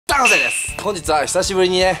博士です。本日は久しぶり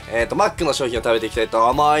にね、マックの商品を食べていきたいと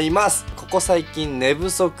思います。ここ最近寝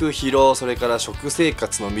不足、疲労、それから食生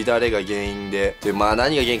活の乱れが原因で、まあ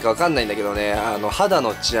何が原因かわかんないんだけどね、肌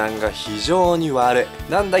の治安が非常に悪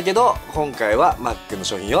い。なんだけど、今回はマックの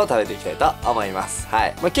商品を食べていきたいと思います。は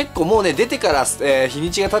い。まあ、結構もうね、出てから、日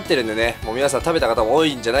にちが経ってるんでね、もう皆さん食べた方も多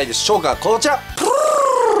いんじゃないでしょうか。こちら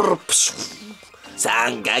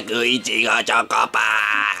三角いちごチョコパ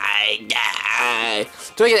イ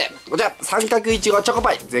というわけで、こちら、三角いちごチョコ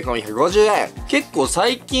パイ、税込み150円。結構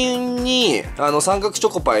最近に、三角チョ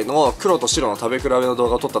コパイの黒と白の食べ比べの動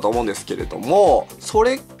画を撮ったと思うんですけれども、そ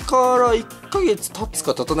れから1ヶ月経つ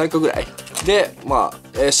か経たないかぐらいで、ま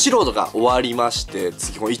あ、白が終わりまして、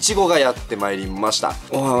次、このいちごがやってまいりました。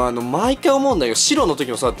毎回思うんだけど、白の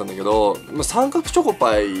時もそうだったんだけど、三角チョコ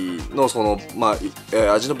パイのその、ま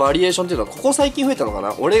あ、味のバリエーションっていうのは、ここ最近増えたのか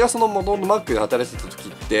な。俺がその元マックで働いてた時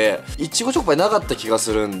って、いちごチョコパイなかった気が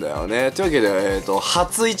するんだよね。というわけで、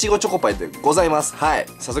初いちごチョコパイでございます。はい。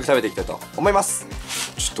早速食べていきたいと思います。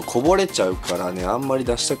ちょっとこぼれちゃうからね、あんまり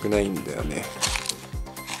出したくないんだよね。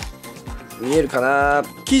見えるかな。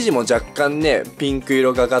生地も若干ね、ピンク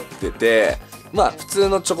色がかってて、まあ、普通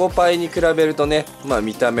のチョコパイに比べるとね、まあ、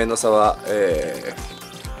見た目の差は、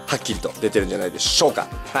はっきりと出てるんじゃないでしょうか。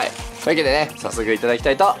はい。というわけでね、早速いただき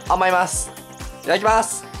たいと思います。いただきま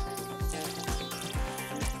す。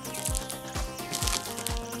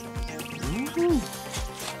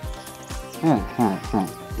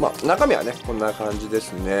まあ中身はねこんな感じで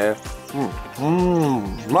すね。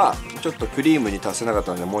まあちょっとクリームに足せなかっ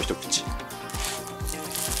たのでもう一口。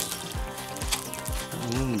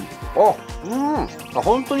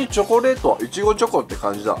本当にチョコレート、いちごチョコって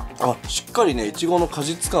感じだ。しっかりね、いちごの果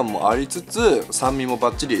実感もありつつ、酸味も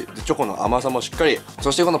バッチリで、チョコの甘さもしっかり、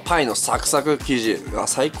そしてこのパイのサクサク生地が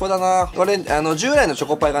最高だな。これ従来のチョ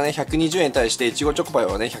コパイがね120円に対していちごチョコパイ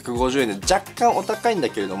はね150円で若干お高いんだ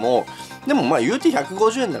けれども、でもまあ言うて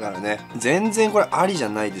150円だからね、全然これありじゃ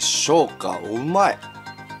ないでしょうか。うまい。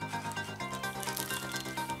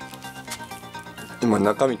今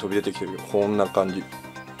中身飛び出てきてるけど、こんな感じ。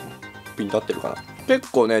ピンと合ってるかな。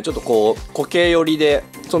結構ねちょっとこう固形寄りで、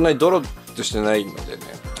そんなにドロッとしてないのでね、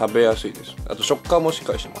食べやすいです。あと食感もしっ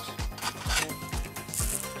かりしてます。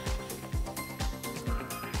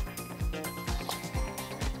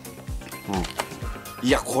い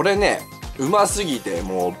やこれねうますぎて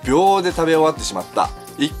もう秒で食べ終わってしまった。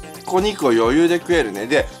1個2個余裕で食えるね。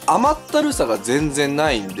で甘ったるさが全然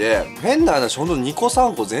ないんで、変な話ほんと2個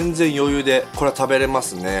3個全然余裕でこれは食べれま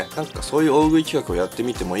すね。なんかそういう大食い企画をやって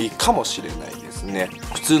みてもいいかもしれないですね。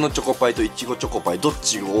普通のチョコパイといちごチョコパイどっ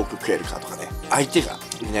ちを多く食えるかとかね、相手が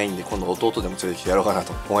いないんで今度弟でも連れてきてやろうかな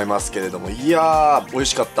と思いますけれども、いやー美味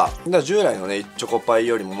しかった。だから従来のねチョコパイ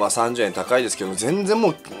よりもまあ30円高いですけど、全然も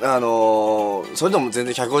うそれでも全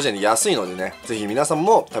然150円で安いのでね、ぜひ皆さん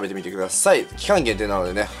も食べてみてください。期間限定なの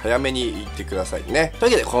でね、早めに行ってくださいね。とい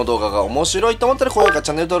うわけでこの動画が面白いと思ったら高評価、チ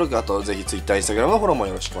ャンネル登録、あとぜひ Twitter、Instagram のフォローも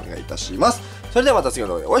よろしくお願いいたします。それではまた次の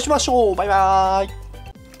動画でお会いしましょう。バイバーイ。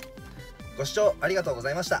ご視聴ありがとうござ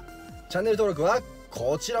いました。チャンネル登録は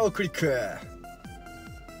こちらをクリック。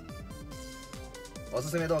おす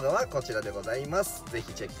すめ動画はこちらでございます。ぜ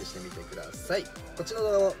ひチェックしてみてください。こっちの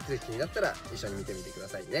動画もぜひ気になったら一緒に見てみてくだ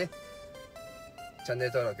さいね。チャンネ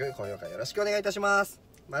ル登録、高評価よろしくお願いいたします。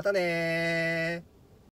またねー。